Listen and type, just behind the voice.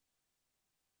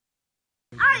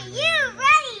you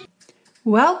ready?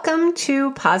 Welcome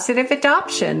to Positive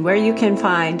Adoption, where you can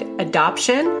find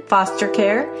adoption, foster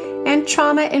care, and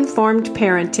trauma-informed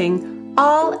parenting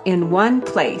all in one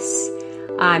place.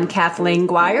 I'm Kathleen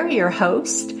Guire, your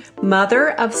host,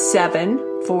 mother of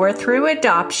 7, 4 through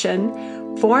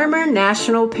adoption, former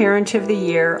National Parent of the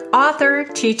Year, author,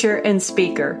 teacher, and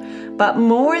speaker. But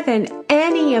more than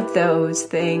any of those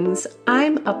things,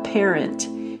 I'm a parent,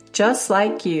 just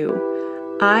like you.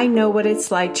 I know what it's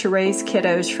like to raise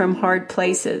kiddos from hard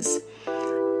places.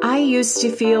 I used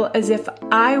to feel as if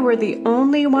I were the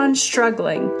only one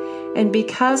struggling, and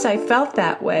because I felt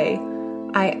that way,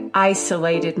 I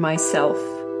isolated myself.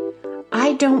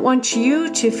 I don't want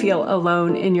you to feel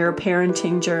alone in your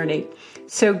parenting journey.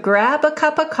 So grab a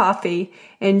cup of coffee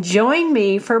and join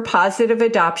me for Positive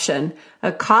Adoption,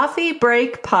 a coffee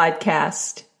break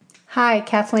podcast. Hi,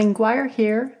 Kathleen Guire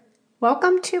here.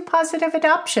 Welcome to Positive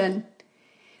Adoption.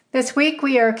 This week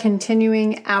we are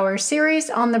continuing our series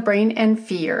on the brain and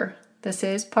fear. This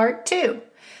is part 2.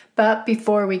 But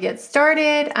before we get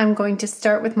started, I'm going to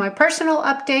start with my personal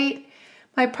update.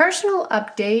 My personal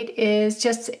update is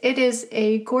it is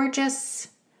a gorgeous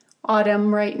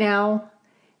autumn right now.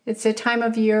 It's a time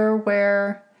of year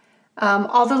where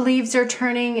all the leaves are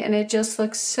turning and it just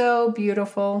looks so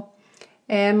beautiful.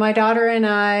 And my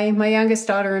youngest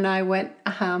daughter and I went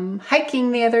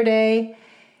hiking the other day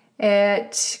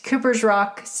at Cooper's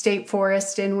Rock State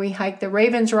Forest, and we hiked the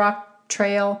Ravens Rock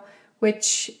Trail,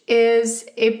 which is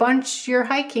you're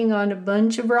hiking on a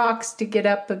bunch of rocks to get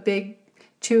up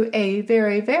to a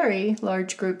very, very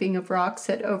large grouping of rocks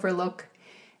that overlook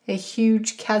a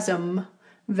huge chasm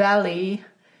valley,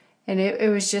 and it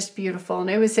was just beautiful.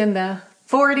 And it was in the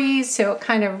 40s, so it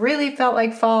kind of really felt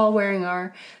like fall, wearing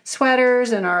our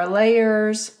sweaters and our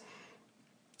layers.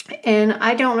 And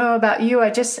I don't know about you,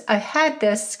 I had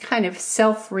this kind of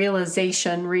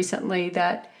self-realization recently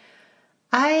that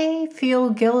I feel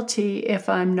guilty if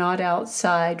I'm not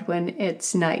outside when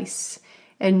it's nice.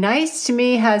 And nice to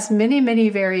me has many, many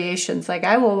variations. Like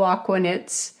I will walk when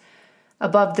it's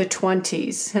above the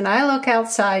 20s. And I look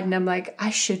outside and I'm like, I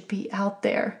should be out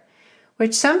there.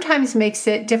 Which sometimes makes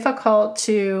it difficult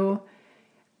to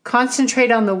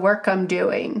concentrate on the work I'm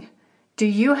doing. Do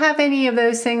you have any of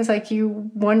those things, like you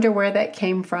wonder where that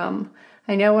came from?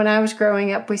 I know when I was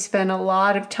growing up, we spent a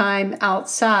lot of time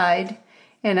outside,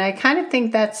 and I kind of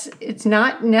think it's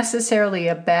not necessarily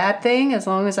a bad thing as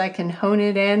long as I can hone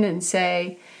it in and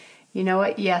say, you know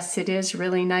what, yes, it is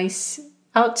really nice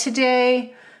out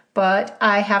today, but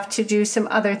I have to do some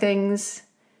other things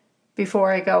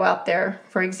before I go out there.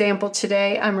 For example,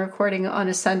 today I'm recording on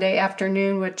a Sunday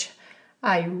afternoon, which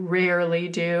I rarely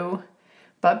do.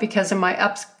 But because of my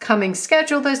upcoming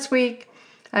schedule this week,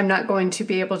 I'm not going to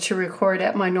be able to record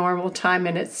at my normal time,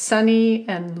 and it's sunny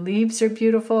and leaves are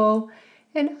beautiful,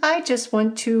 and I just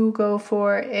want to go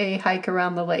for a hike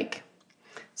around the lake.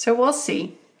 So we'll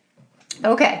see.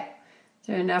 Okay,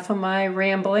 so enough of my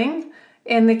rambling.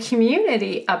 In the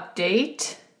community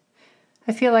update,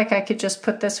 I feel like I could just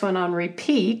put this one on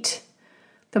repeat.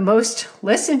 The most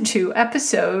listened to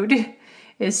episode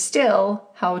is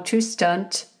still how to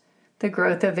stunt the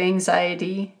growth of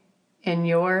anxiety in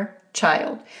your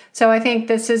child. So I think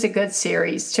this is a good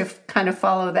series to kind of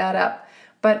follow that up.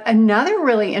 But another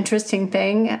really interesting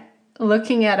thing,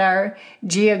 looking at our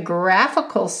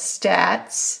geographical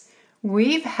stats,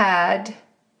 we've had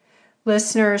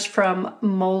listeners from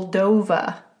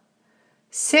Moldova.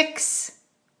 6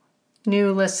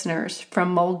 new listeners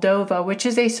from Moldova, which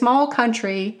is a small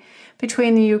country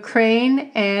between the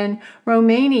Ukraine and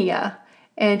Romania.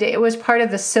 And it was part of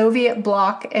the Soviet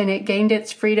bloc, and it gained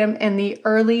its freedom in the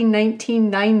early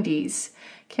 1990s.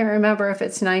 Can't remember if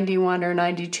it's 91 or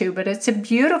 92, but it's a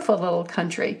beautiful little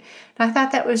country. And I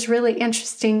thought that was really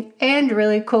interesting and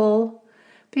really cool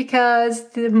because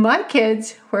my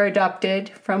kids were adopted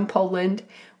from Poland,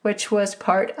 which was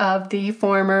part of the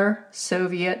former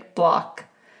Soviet bloc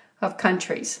of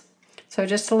countries. So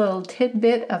just a little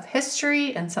tidbit of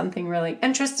history and something really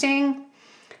interesting.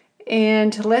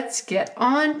 And let's get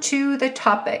on to the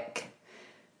topic.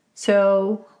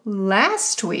 So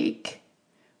last week,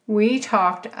 we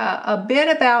talked a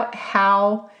bit about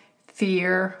how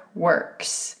fear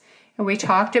works. And we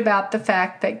talked about the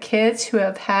fact that kids who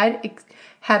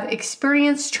have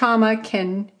experienced trauma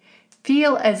can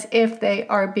feel as if they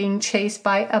are being chased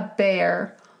by a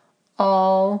bear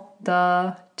all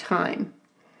the time.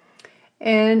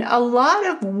 And a lot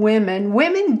of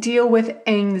women deal with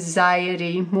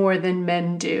anxiety more than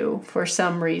men do for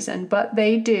some reason, but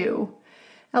they do.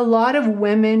 A lot of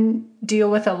women deal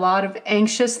with a lot of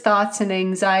anxious thoughts and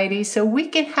anxiety, so we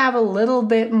can have a little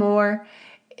bit more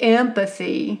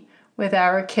empathy with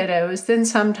our kiddos than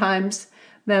sometimes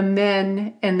the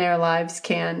men in their lives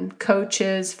can.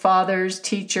 Coaches, fathers,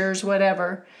 teachers,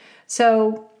 whatever.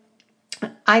 So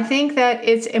I think that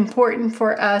it's important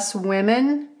for us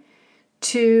women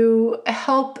to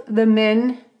help the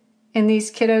men in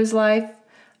these kiddos' life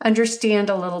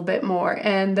understand a little bit more.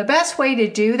 And the best way to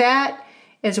do that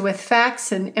is with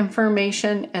facts and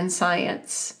information and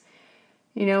science.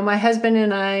 You know, my husband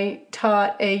and I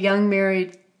taught a young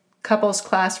married couples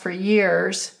class for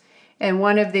years. And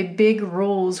one of the big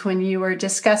rules when you are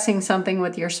discussing something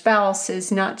with your spouse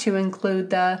is not to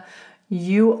include the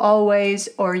you always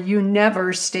or you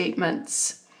never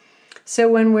statements. So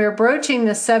when we're broaching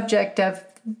the subject of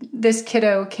this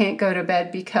kiddo can't go to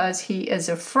bed because he is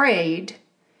afraid,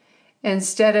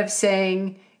 instead of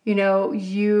saying, you know,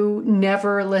 you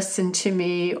never listen to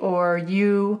me, or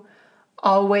you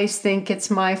always think it's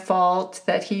my fault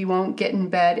that he won't get in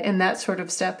bed, and that sort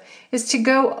of stuff, is to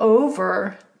go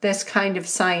over this kind of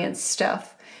science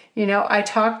stuff. You know, I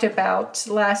talked about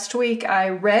last week, I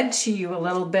read to you a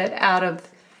little bit out of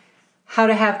How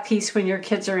to Have Peace When Your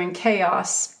Kids Are in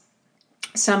Chaos,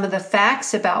 some of the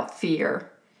facts about fear.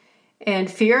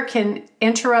 And fear can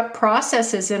interrupt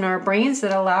processes in our brains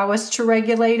that allow us to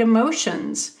regulate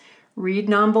emotions, read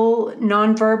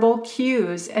nonverbal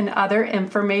cues and other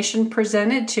information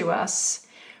presented to us,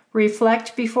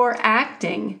 reflect before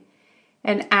acting,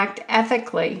 and act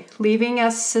ethically, leaving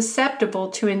us susceptible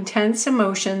to intense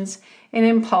emotions and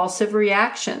impulsive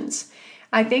reactions.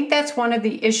 I think that's one of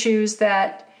the issues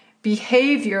that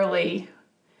behaviorally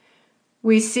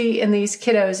we see in these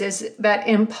kiddos is that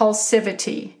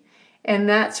impulsivity. And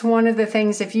that's one of the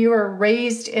things, if you are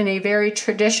raised in a very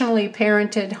traditionally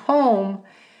parented home,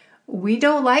 we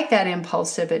don't like that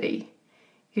impulsivity.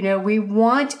 You know, we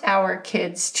want our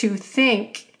kids to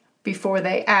think before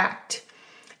they act.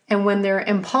 And when they're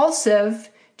impulsive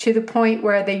to the point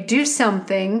where they do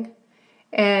something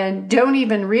and don't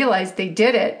even realize they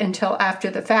did it until after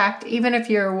the fact, even if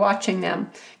you're watching them.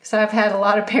 Because I've had a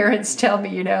lot of parents tell me,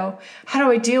 you know, how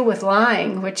do I deal with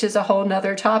lying, which is a whole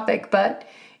nother topic, but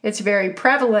it's very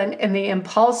prevalent in the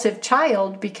impulsive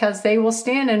child because they will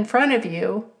stand in front of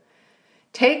you,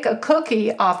 take a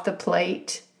cookie off the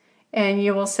plate, and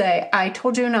you will say, I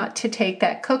told you not to take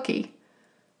that cookie.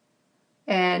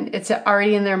 And it's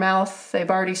already in their mouth. They've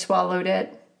already swallowed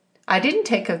it. I didn't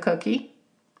take a cookie.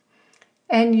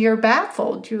 And you're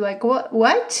baffled. You're like,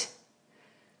 what?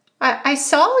 I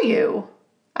saw you.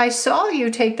 I saw you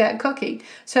take that cookie.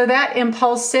 So that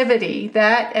impulsivity,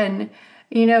 that, and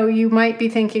you know, you might be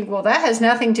thinking, well, that has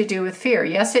nothing to do with fear.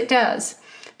 Yes, it does.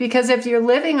 Because if you're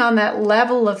living on that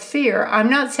level of fear,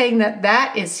 I'm not saying that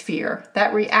that is fear.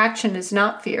 That reaction is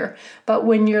not fear. But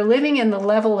when you're living in the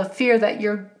level of fear that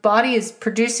your body is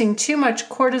producing too much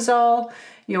cortisol,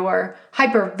 you're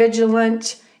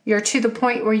hypervigilant, you're to the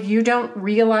point where you don't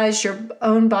realize your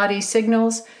own body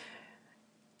signals,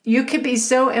 you could be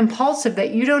so impulsive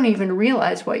that you don't even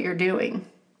realize what you're doing.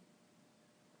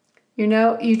 You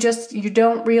know, you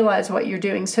don't realize what you're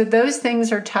doing. So those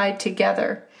things are tied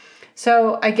together.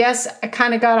 So I guess I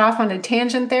kind of got off on a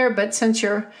tangent there, but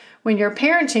when you're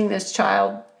parenting this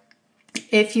child,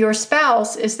 if your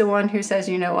spouse is the one who says,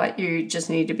 you know what, you just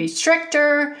need to be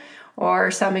stricter,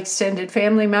 or some extended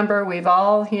family member, we've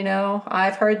all, you know,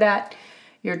 I've heard that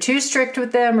you're too strict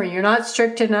with them, or you're not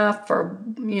strict enough, or,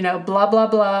 you know, blah, blah,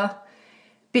 blah,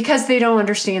 because they don't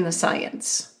understand the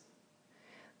science.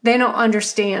 They don't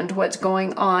understand what's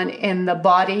going on in the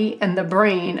body and the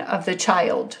brain of the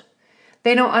child.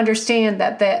 They don't understand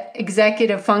that the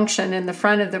executive function in the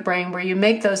front of the brain, where you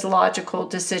make those logical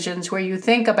decisions, where you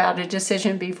think about a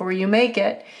decision before you make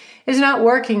it, is not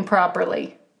working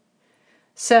properly.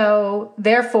 So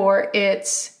therefore,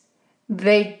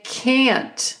 they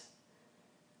can't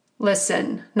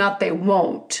listen, not they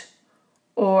won't,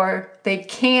 or they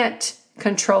can't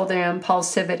control their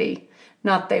impulsivity,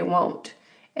 not they won't.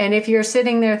 And if you're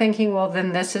sitting there thinking, well,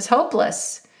 then this is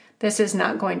hopeless. This is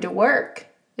not going to work.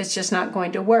 It's just not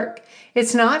going to work.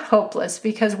 It's not hopeless,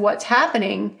 because what's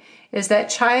happening is that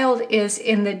child is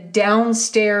in the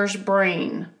downstairs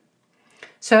brain.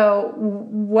 So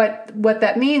what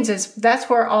that means is that's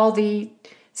where all the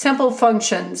simple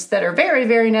functions that are very,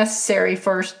 very necessary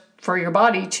for your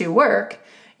body to work,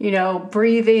 you know,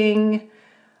 breathing,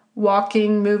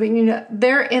 walking, moving, you know,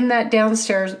 they're in that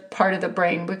downstairs part of the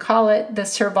brain. We call it the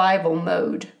survival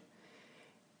mode.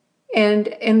 And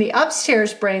in the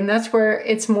upstairs brain, that's where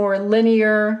it's more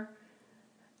linear,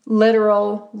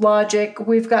 literal, logic.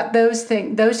 We've got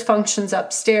those functions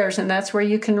upstairs, and that's where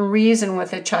you can reason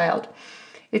with a child.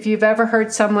 If you've ever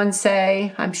heard someone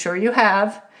say, I'm sure you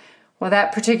have, Well,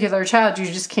 that particular child, you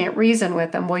just can't reason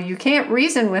with them. Well, you can't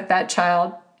reason with that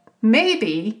child,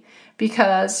 maybe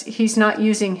because he's not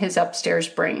using his upstairs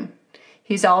brain.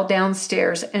 He's all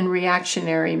downstairs in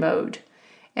reactionary mode.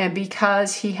 And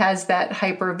because he has that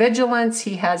hypervigilance,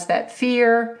 he has that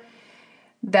fear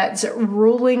that's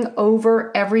ruling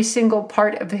over every single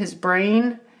part of his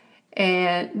brain,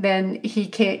 and then he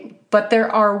can't. But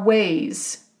there are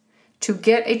ways to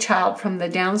get a child from the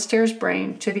downstairs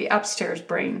brain to the upstairs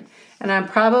brain. And I'm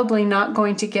probably not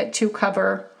going to get to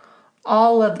cover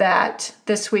all of that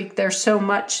this week. There's so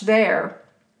much there.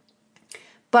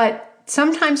 But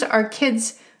sometimes our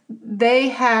kids, they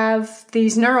have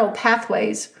these neural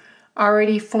pathways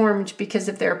already formed because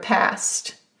of their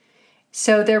past.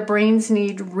 So their brains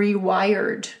need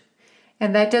rewired.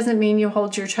 And that doesn't mean you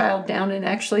hold your child down and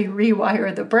actually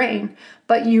rewire the brain,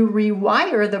 but you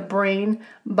rewire the brain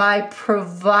by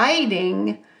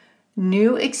providing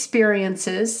new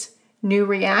experiences, new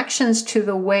reactions to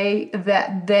the way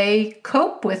that they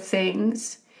cope with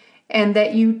things, and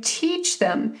that you teach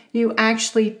them, you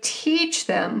actually teach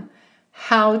them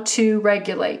how to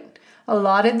regulate. A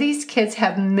lot of these kids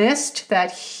have missed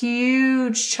that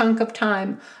huge chunk of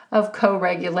time of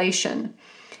co-regulation.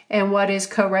 And what is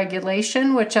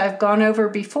co-regulation? Which I've gone over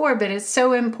before, but it's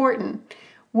so important.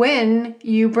 When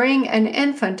you bring an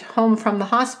infant home from the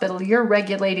hospital, you're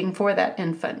regulating for that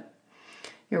infant.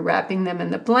 You're wrapping them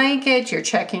in the blanket, you're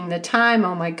checking the time.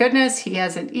 Oh my goodness, he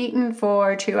hasn't eaten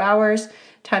for 2 hours.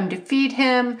 Time to feed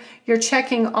him. You're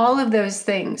checking all of those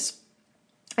things,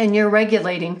 and you're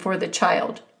regulating for the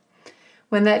child.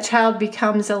 When that child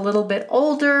becomes a little bit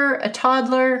older, a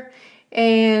toddler,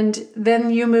 and then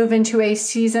you move into a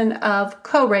season of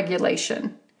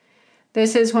co-regulation.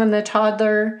 This is when the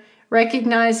toddler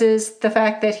recognizes the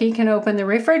fact that he can open the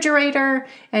refrigerator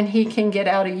and he can get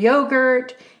out a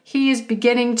yogurt. He is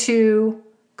beginning to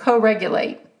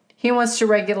co-regulate. He wants to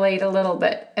regulate a little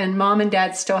bit, and mom and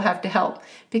dad still have to help,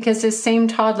 because this same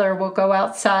toddler will go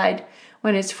outside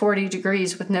when it's 40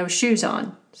 degrees with no shoes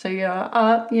on. So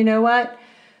you know what?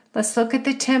 Let's look at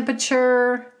the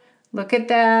temperature. Look at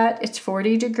that. It's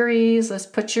 40 degrees. Let's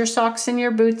put your socks and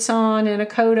your boots on and a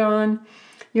coat on.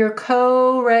 You're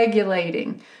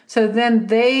co-regulating. So then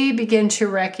they begin to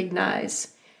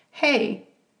recognize, hey,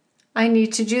 I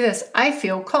need to do this. I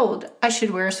feel cold. I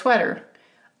should wear a sweater.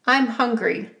 I'm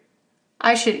hungry.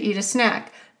 I should eat a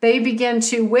snack. They begin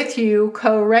to, with you,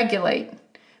 co-regulate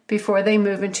before they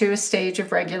move into a stage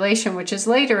of regulation, which is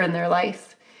later in their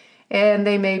life. And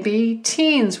they may be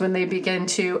teens when they begin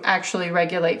to actually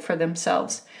regulate for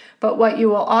themselves. But what you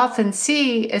will often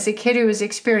see is a kid who has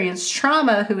experienced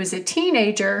trauma, who is a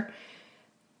teenager,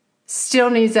 still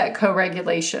needs that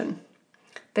co-regulation.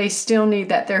 They still need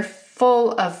that. They're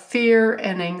full of fear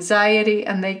and anxiety,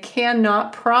 and they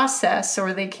cannot process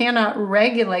or they cannot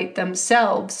regulate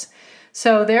themselves.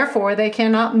 So therefore, they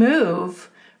cannot move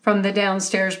from the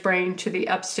downstairs brain to the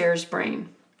upstairs brain.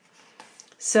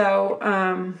 So,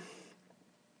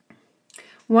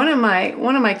 one of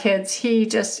my kids,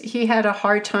 he had a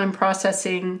hard time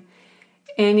processing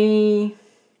any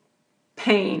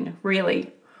pain,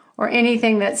 really, or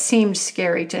anything that seemed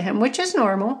scary to him, which is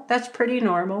normal. That's pretty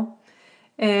normal.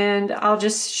 And I'll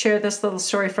just share this little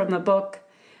story from the book.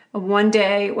 One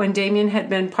day, when Damien had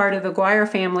been part of the Guire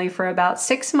family for about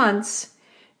 6 months,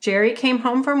 Jerry came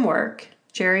home from work.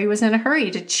 Jerry was in a hurry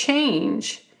to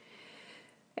change.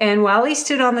 And while he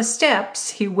stood on the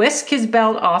steps, he whisked his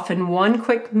belt off in one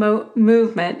quick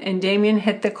movement, and Damien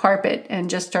hit the carpet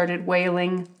and just started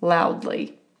wailing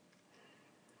loudly.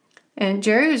 And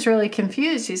Jerry was really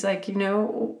confused. He's like,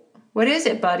 what is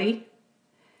it, buddy?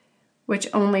 Which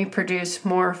only produced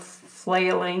more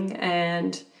flailing,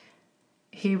 and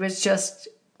he was just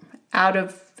out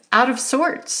of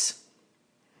sorts.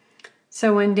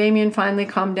 So when Damien finally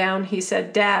calmed down, he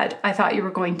said, "Dad, I thought you were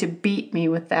going to beat me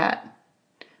with that."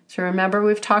 So remember,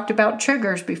 we've talked about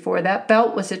triggers before. That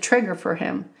belt was a trigger for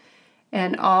him.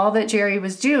 And all that Jerry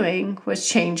was doing was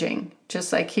changing.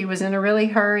 Just like he was in a really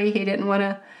hurry. He didn't want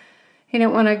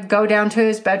to go down to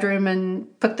his bedroom and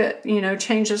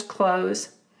change his clothes.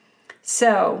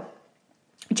 So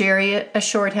Jerry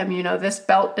assured him, this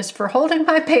belt is for holding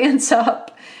my pants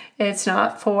up. It's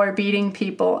not for beating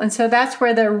people. And so that's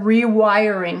where the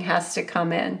rewiring has to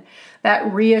come in.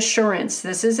 That reassurance.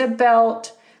 This is a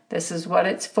belt. This is what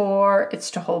it's for.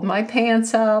 It's to hold my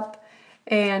pants up.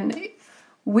 And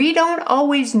we don't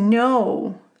always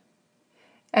know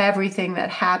everything that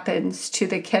happens to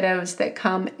the kiddos that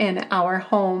come in our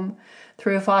home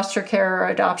through foster care or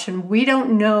adoption. We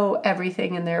don't know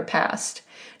everything in their past.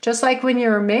 Just like when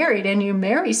you're married and you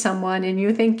marry someone and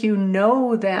you think you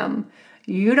know them,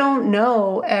 You don't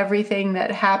know everything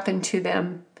that happened to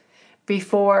them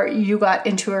before you got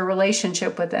into a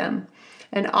relationship with them.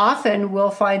 And often we'll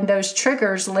find those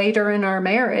triggers later in our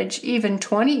marriage, even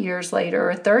 20 years later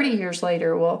or 30 years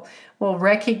later, we'll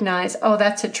recognize, oh,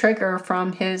 that's a trigger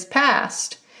from his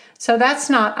past. So that's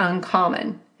not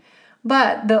uncommon.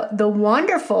 But the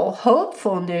wonderful,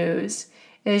 hopeful news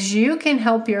is you can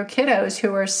help your kiddos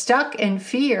who are stuck in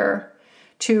fear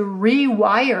to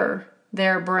rewire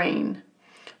their brain,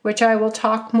 which I will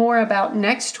talk more about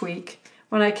next week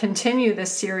when I continue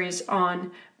this series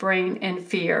on brain and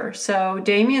fear. So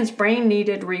Damien's brain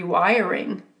needed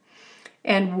rewiring.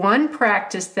 And one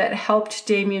practice that helped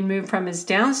Damien move from his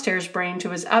downstairs brain to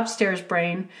his upstairs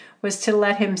brain was to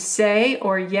let him say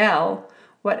or yell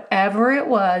whatever it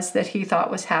was that he thought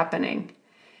was happening.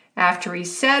 After he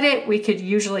said it, we could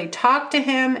usually talk to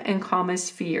him and calm his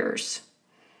fears.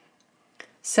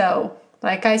 So,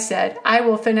 like I said, I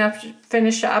will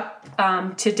finish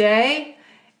up today.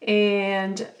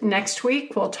 And next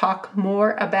week we're going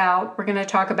to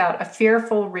talk about a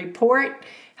fearful report.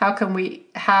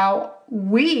 How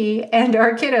we and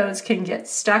our kiddos can get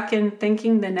stuck in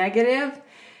thinking the negative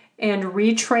and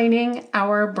retraining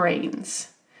our brains.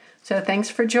 So thanks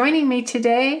for joining me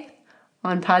today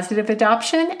on Positive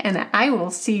Adoption, and I will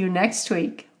see you next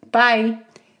week. Bye.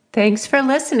 Thanks for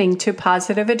listening to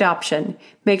Positive Adoption.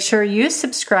 Make sure you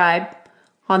subscribe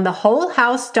on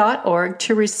thewholehouse.org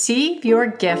to receive your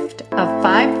gift of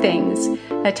 5 things,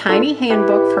 a tiny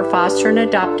handbook for foster and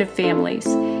adoptive families,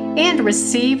 and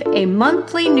receive a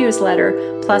monthly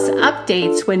newsletter plus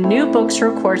updates when new books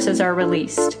or courses are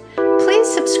released.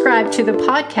 Please subscribe to the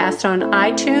podcast on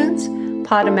iTunes,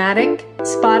 Podomatic,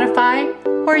 Spotify,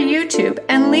 or YouTube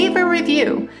and leave a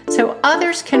review so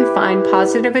others can find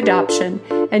Positive Adoption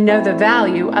and know the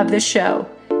value of the show.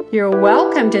 You're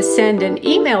welcome to send an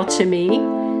email to me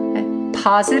at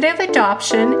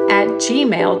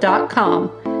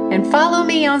positiveadoption@gmail.com and follow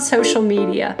me on social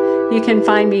media. You can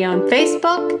find me on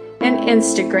Facebook and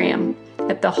Instagram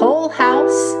at The Whole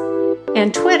House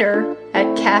and Twitter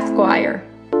at Kath Guire.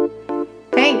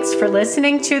 Thanks for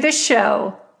listening to the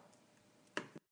show.